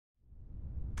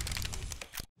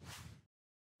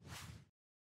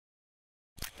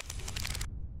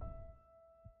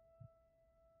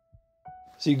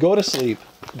So you go to sleep,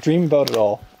 dream about it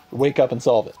all, wake up and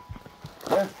solve it.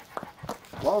 Yeah.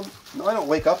 Well, no, I don't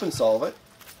wake up and solve it.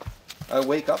 I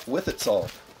wake up with it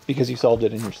solved. Because you solved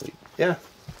it in your sleep. Yeah.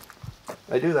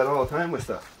 I do that all the time with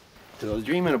stuff. Because I was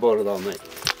dreaming about it all night.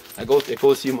 It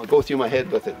goes through my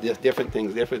head with it, just different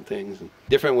things, and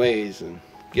different ways, and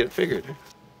get it figured.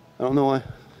 I don't know why.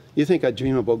 You think I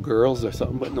dream about girls or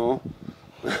something, but no.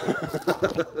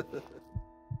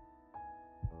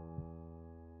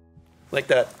 Like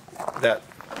that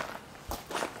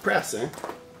press, eh?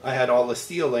 I had all the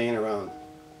steel laying around.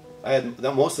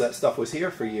 Most of that stuff was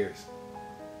here for years.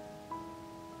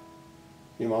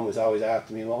 Your mom was always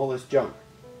asking me all this junk,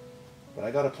 but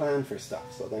I got a plan for stuff.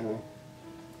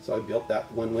 So I built that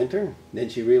one winter. Then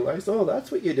she realized, oh,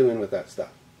 that's what you're doing with that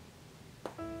stuff.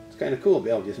 It's kind of cool to be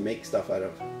able to just make stuff out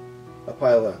of a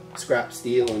pile of scrap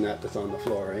steel and that's on the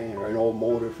floor, eh? Or an old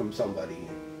motor from somebody.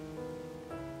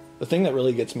 The thing that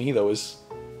really gets me though is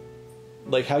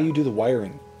like how you do the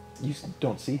wiring. You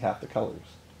don't see half the colors.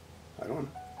 I don't know.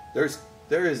 There is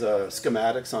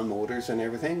schematics on motors and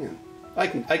everything, and I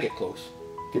get close.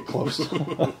 Get close.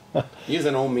 Use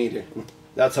an ohm meter.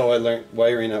 That's how I learned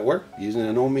wiring at work, using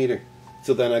an ohm meter.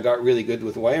 So then I got really good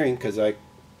with wiring because I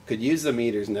could use the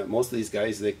meters, and that most of these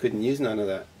guys, they couldn't use none of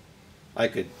that. I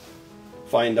could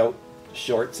find out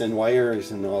shorts and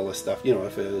wires and all this stuff. You know,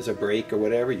 if it was a break or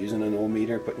whatever, using an ohm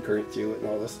meter, putting current through it and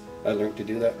all this. I learned to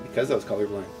do that because I was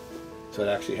colorblind. So it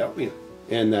actually helped me.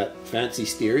 And that fancy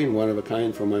steering, one of a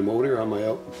kind for my motor on my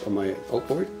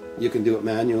outboard, you can do it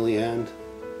manually, and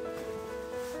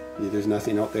there's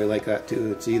nothing out there like that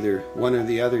too. It's either one or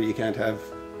the other. You can't have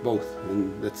both,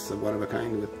 and that's one of a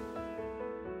kind of it.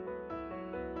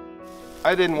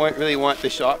 I didn't really want the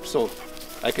shop so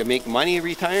I could make money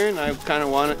retiring. I kind of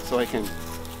want it so I can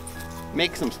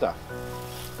make some stuff,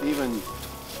 even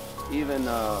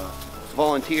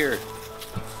volunteer.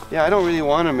 Yeah, I don't really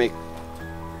want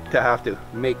to have to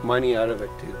make money out of it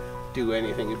to do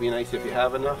anything. It'd be nice if you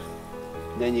have enough,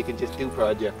 then you can just do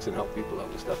projects and help people out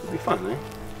and stuff. It'd be fun, eh?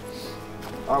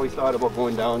 I always thought about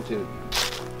going down to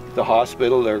the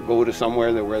hospital or go to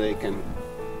somewhere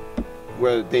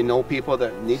where they know people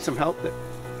that need some help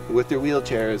with their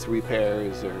wheelchairs,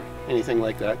 repairs, or anything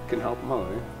like that can help them out.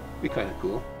 Eh? Be kind of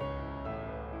cool.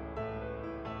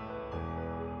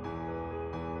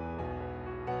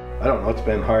 I don't know, it's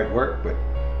been hard work, but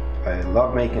I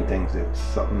love making things. It's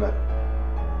something that,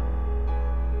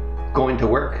 going to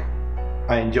work,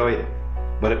 I enjoyed it,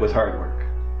 but it was hard work.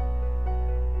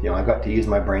 You know, I got to use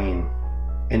my brain.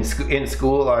 In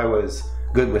school, I was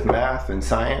good with math and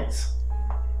science,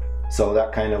 so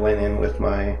that kind of went in with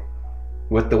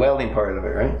the welding part of it,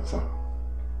 right? So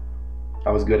I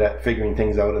was good at figuring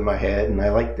things out in my head, and I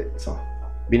liked it. So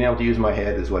being able to use my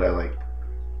head is what I liked.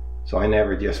 So I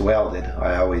never just welded.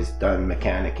 I always done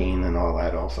mechanicking and all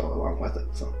that also along with it.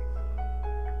 So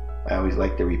I always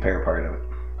liked the repair part of it.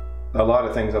 A lot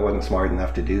of things I wasn't smart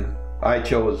enough to do. I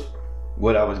chose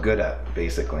what I was good at,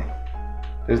 basically.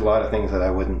 There's a lot of things that I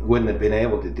wouldn't have been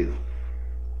able to do.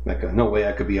 Like no way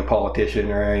I could be a politician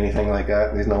or anything like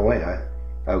that. There's no way.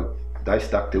 I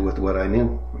stuck to with what I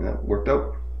knew, and it worked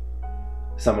out.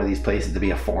 Some of these places to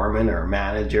be a foreman or a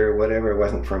manager or whatever, it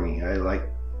wasn't for me. I like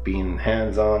being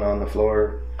hands-on on the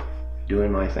floor,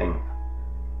 doing my thing.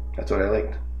 That's what I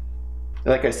liked.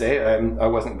 Like I say, I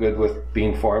wasn't good with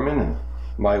being foreman, and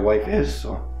my wife is,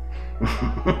 so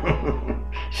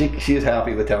she's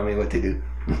happy with telling me what to do.